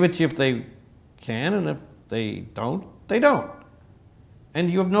they'll give it to you if they can, and if they don't, they don't.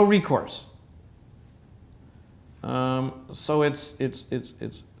 And you have no recourse. So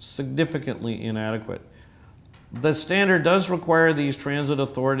it's significantly inadequate. The standard does require these transit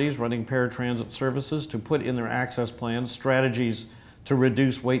authorities running paratransit services to put in their access plans strategies to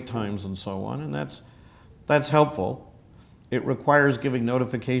reduce wait times and so on, and That's helpful. It requires giving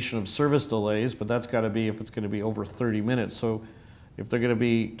notification of service delays, but that's got to be if it's going to be over 30 minutes. So if they're going to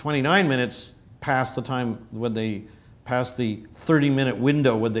be 29 minutes past the time when they past the 30-minute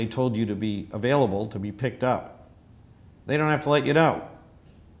window when they told you to be available to be picked up, they don't have to let you know.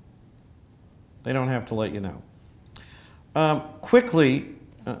 They don't have to let you know. Quickly,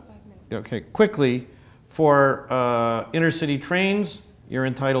 quickly, for intercity trains, you're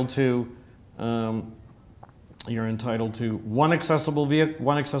entitled to one accessible vehicle,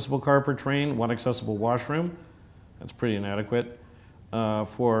 one accessible car per train, one accessible washroom. That's pretty inadequate.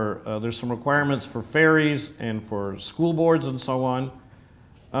 There's some requirements for ferries and for school boards and so on.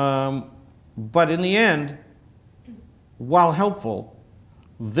 But in the end, while helpful,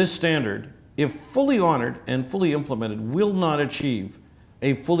 this standard, if fully honored and fully implemented, will not achieve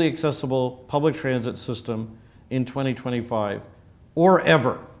a fully accessible public transit system in 2025 or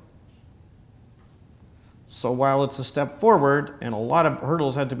ever. So while it's a step forward and a lot of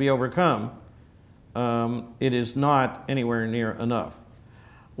hurdles had to be overcome, it is not anywhere near enough.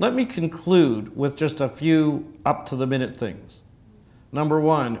 Let me conclude with just a few up-to-the-minute things. Number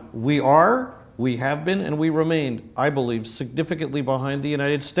one, we have been, and we remain, I believe, significantly behind the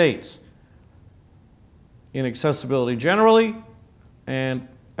United States in accessibility generally, and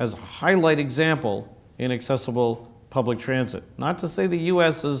as a highlight example in accessible public transit. Not to say the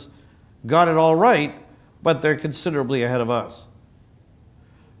US has got it all right, but they're considerably ahead of us.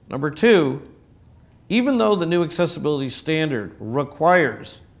 Number two, even though the new accessibility standard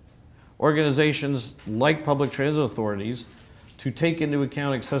requires organizations like public transit authorities to take into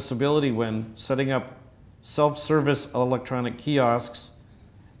account accessibility when setting up self-service electronic kiosks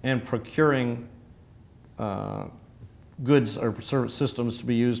and procuring goods or service systems to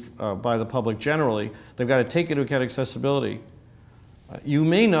be used by the public generally, they've got to take into account accessibility. You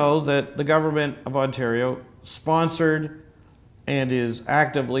may know that the government of Ontario sponsored and is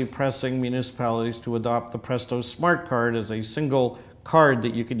actively pressing municipalities to adopt the Presto Smart Card as a single card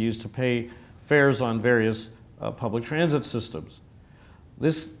that you can use to pay fares on various public transit systems.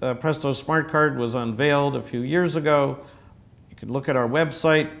 This Presto Smart Card was unveiled a few years ago. You can look at our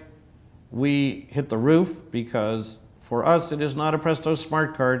website. We hit the roof because for us it is not a Presto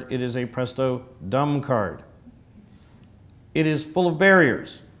Smart Card, it is a Presto Dumb Card. It is full of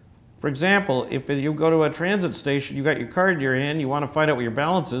barriers. For example, if you go to a transit station, you got your card in your hand, you want to find out what your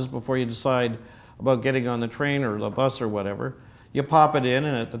balance is before you decide about getting on the train or the bus or whatever, you pop it in,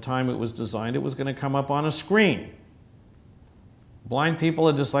 and at the time it was designed, it was going to come up on a screen. Blind people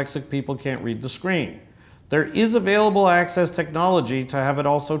and dyslexic people can't read the screen. There is available access technology to have it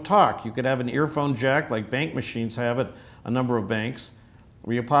also talk. You could have an earphone jack like bank machines have at a number of banks,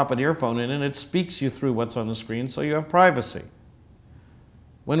 where you pop an earphone in and it speaks you through what's on the screen so you have privacy.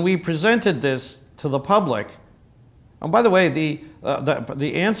 When we presented this to the public, and by the way,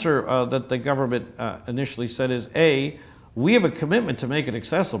 the answer that the government initially said is, A, we have a commitment to make it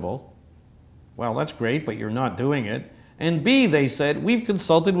accessible. Well, that's great, but you're not doing it. And B, they said, we've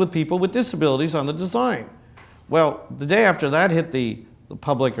consulted with people with disabilities on the design. Well, the day after that hit the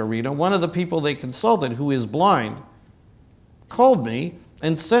public arena, one of the people they consulted, who is blind, called me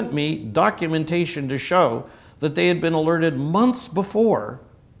and sent me documentation to show that they had been alerted months before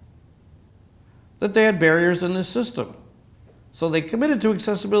that they had barriers in this system. So they committed to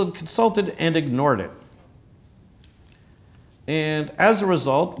accessibility, consulted, and ignored it. And as a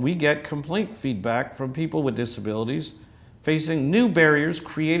result, we get complaint feedback from people with disabilities facing new barriers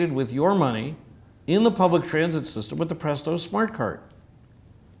created with your money in the public transit system with the Presto Smart Card.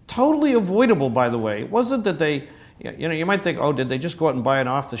 Totally avoidable, by the way. It wasn't that they, you might think, oh, did they just go out and buy an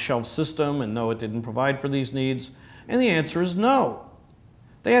off-the-shelf system and no, it didn't provide for these needs? And the answer is no.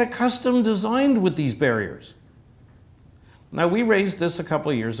 They had a custom designed with these barriers. Now, we raised this a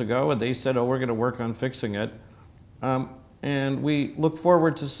couple of years ago, and they said, oh, we're going to work on fixing it. And we look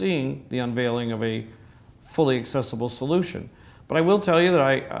forward to seeing the unveiling of a fully accessible solution. But I will tell you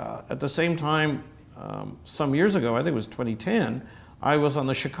that at the same time, some years ago, I think it was 2010, I was on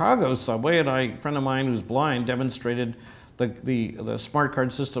the Chicago subway, and a friend of mine who's blind demonstrated the smart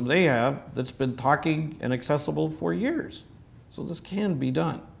card system they have that's been talking and accessible for years. So this can be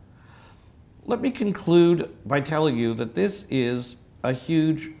done. Let me conclude by telling you that this is a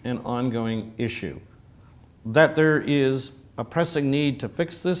huge and ongoing issue. That there is a pressing need to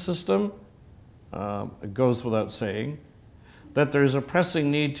fix this system, it goes without saying. That there's a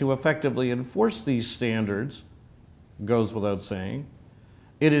pressing need to effectively enforce these standards, goes without saying.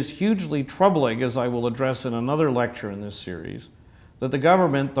 It is hugely troubling, as I will address in another lecture in this series, that the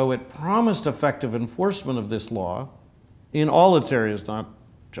government, though it promised effective enforcement of this law in all its areas, not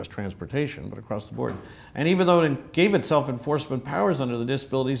just transportation, but across the board. And even though it gave itself enforcement powers under the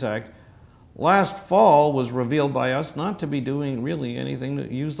Disabilities Act, last fall was revealed by us not to be doing really anything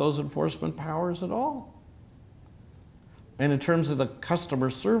to use those enforcement powers at all. And in terms of the customer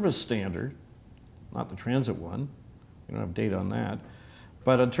service standard, not the transit one, we don't have data on that,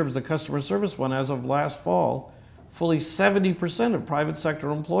 but in terms of the customer service one, as of last fall, fully 70% of private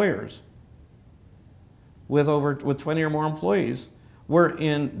sector employers with 20 or more employees were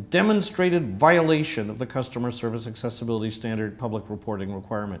in demonstrated violation of the customer service accessibility standard public reporting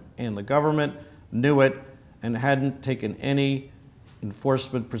requirement. And the government knew it and hadn't taken any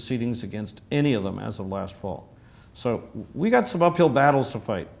enforcement proceedings against any of them as of last fall. So we got some uphill battles to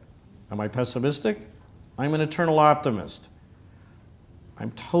fight. Am I pessimistic? I'm an eternal optimist.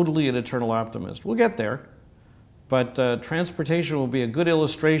 I'm totally an eternal optimist. We'll get there, but transportation will be a good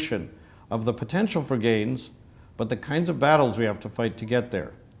illustration of the potential for gains, but the kinds of battles we have to fight to get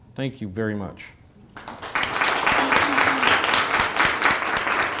there. Thank you very much.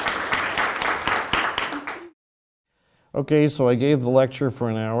 Okay, so I gave the lecture for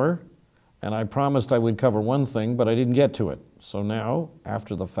an hour, and I promised I would cover one thing, but I didn't get to it. So now,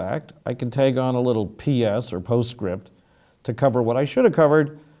 after the fact, I can tag on a little PS or postscript to cover what I should have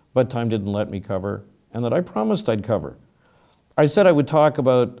covered, but time didn't let me cover, and that I promised I'd cover. I said I would talk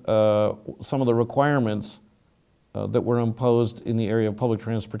about some of the requirements that were imposed in the area of public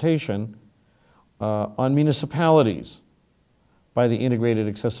transportation on municipalities by the Integrated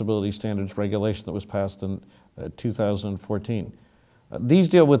Accessibility Standards Regulation that was passed in 2014. These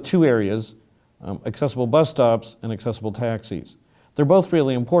deal with two areas, accessible bus stops and accessible taxis. They're both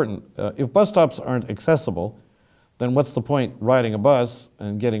really important. If bus stops aren't accessible, then what's the point riding a bus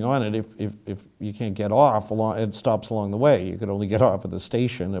and getting on it if you can't get off it stops along the way? You could only get off at the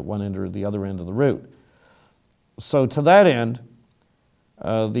station at one end or the other end of the route. So to that end,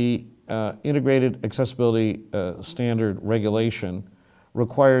 the Integrated Accessibility Standard Regulation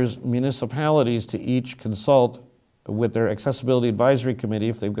requires municipalities to each consult with their Accessibility Advisory Committee.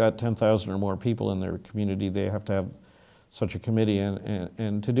 If they've got 10,000 or more people in their community, they have to have such a committee,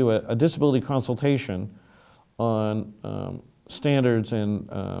 and to do a disability consultation on standards and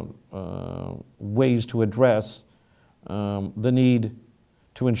ways to address the need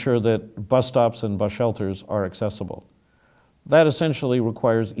to ensure that bus stops and bus shelters are accessible. That essentially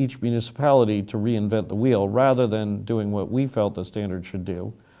requires each municipality to reinvent the wheel rather than doing what we felt the standard should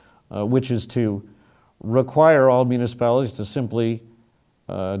do, which is to require all municipalities to simply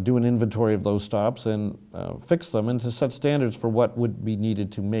do an inventory of those stops and fix them, and to set standards for what would be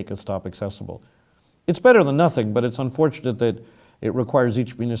needed to make a stop accessible. It's better than nothing, but it's unfortunate that it requires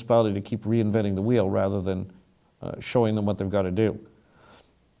each municipality to keep reinventing the wheel rather than showing them what they've got to do.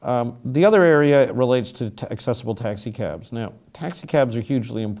 The other area relates to accessible taxi cabs. Now, taxi cabs are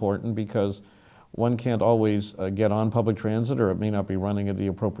hugely important because one can't always get on public transit, or it may not be running at the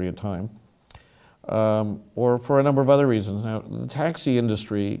appropriate time, or for a number of other reasons. Now, the taxi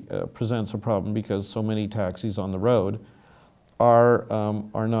industry presents a problem because so many taxis on the road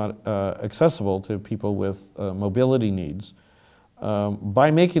are not accessible to people with mobility needs.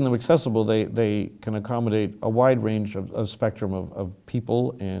 By making them accessible, they can accommodate a wide range of spectrum of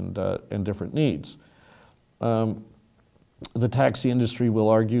people and different needs. The taxi industry will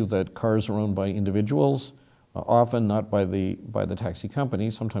argue that cars are owned by individuals, often not by the taxi company.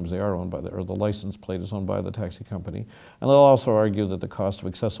 Sometimes they are owned by or the license plate is owned by the taxi company. And they'll also argue that the cost of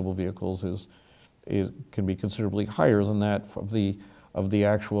accessible vehicles can be considerably higher than that of the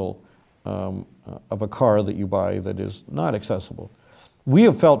actual of a car that you buy that is not accessible. We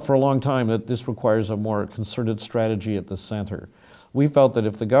have felt for a long time that this requires a more concerted strategy at the center. We felt that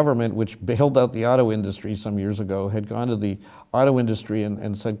if the government, which bailed out the auto industry some years ago, had gone to the auto industry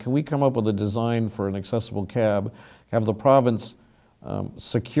and said, can we come up with a design for an accessible cab, have the province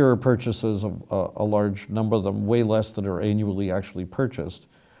secure purchases of a large number of them, way less than are annually actually purchased,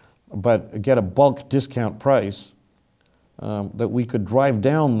 but get a bulk discount price, that we could drive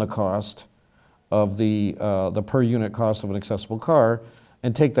down the cost of the per unit cost of an accessible car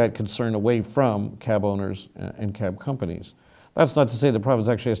and take that concern away from cab owners and cab companies. That's not to say the province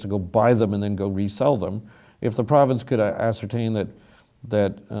actually has to go buy them and then go resell them. If the province could ascertain that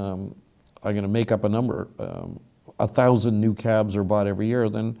I'm going to make up a number, 1,000 new cabs are bought every year,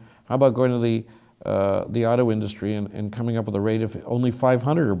 then how about going to the auto industry and coming up with a rate if only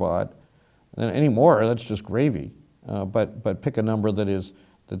 500 are bought? And any more, that's just gravy. But pick a number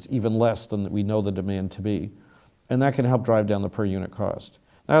that's even less than we know the demand to be. And that can help drive down the per unit cost.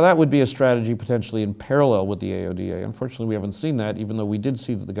 Now that would be a strategy potentially in parallel with the AODA. Unfortunately, we haven't seen that, even though we did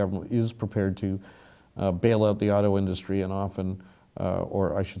see that the government is prepared to bail out the auto industry and often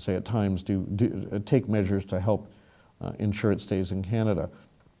or I should say at times take measures to help ensure it stays in Canada.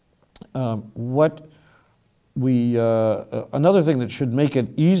 Another thing that should make it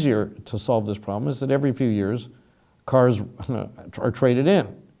easier to solve this problem is that every few years cars are traded in.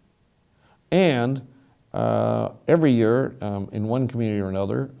 And every year, in one community or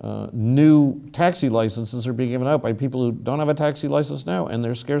another, new taxi licenses are being given out by people who don't have a taxi license now, and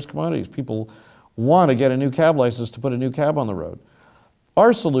they're scarce commodities. People want to get a new cab license to put a new cab on the road.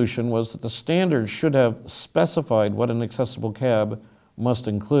 Our solution was that the standard should have specified what an accessible cab must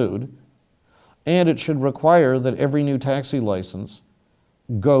include, and it should require that every new taxi license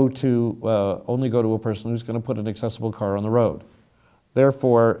only go to a person who's going to put an accessible car on the road.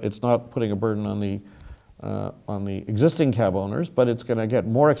 Therefore, it's not putting a burden on the existing cab owners, but it's going to get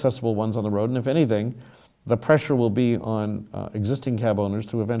more accessible ones on the road. And if anything, the pressure will be on existing cab owners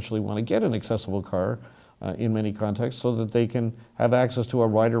to eventually want to get an accessible car in many contexts so that they can have access to a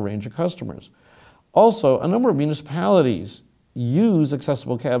wider range of customers. Also, a number of municipalities use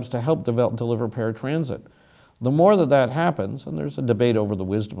accessible cabs to help deliver paratransit. The more that happens, and there's a debate over the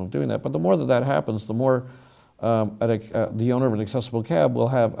wisdom of doing that, but the more that happens, the more the owner of an accessible cab will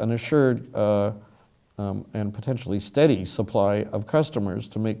have an assured and potentially steady supply of customers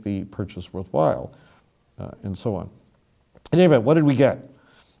to make the purchase worthwhile, and so on. In any event, what did we get?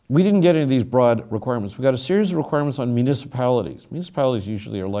 We didn't get any of these broad requirements. We got a series of requirements on municipalities. Municipalities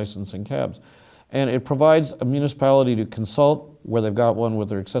usually are licensing cabs. And it provides a municipality to consult, where they've got one, with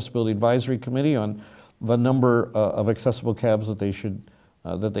their Accessibility Advisory Committee on the number of accessible cabs that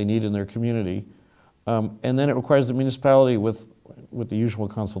they need in their community. And then it requires the municipality with the usual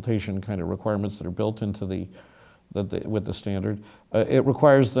consultation kind of requirements that are built into with the standard. It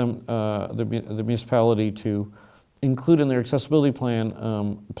requires them, the municipality to include in their accessibility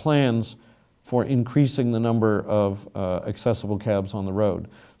plan plans for increasing the number of accessible cabs on the road.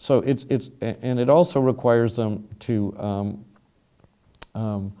 So and it also requires them to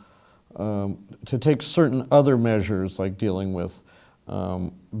take certain other measures, like dealing with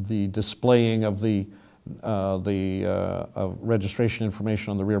the displaying of the registration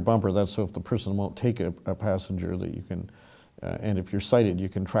information on the rear bumper. That's so if the person won't take a passenger, that you can, and if you're sighted, you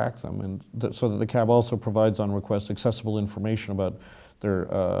can track them. And so that the cab also provides on request accessible information about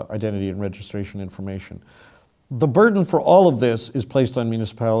their identity and registration information. The burden for all of this is placed on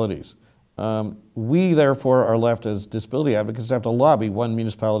municipalities. We, therefore, are left as disability advocates to have to lobby one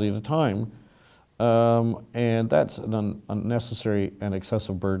municipality at a time, and that's an unnecessary and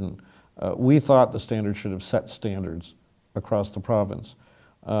excessive burden. We thought the standard should have set standards across the province,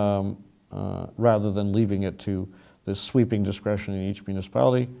 rather than leaving it to this sweeping discretion in each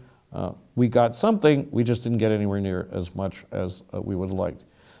municipality. We got something, we just didn't get anywhere near as much as we would have liked.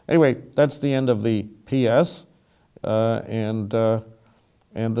 Anyway, that's the end of the PS, and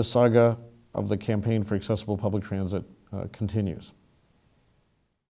the saga of the campaign for accessible public transit continues.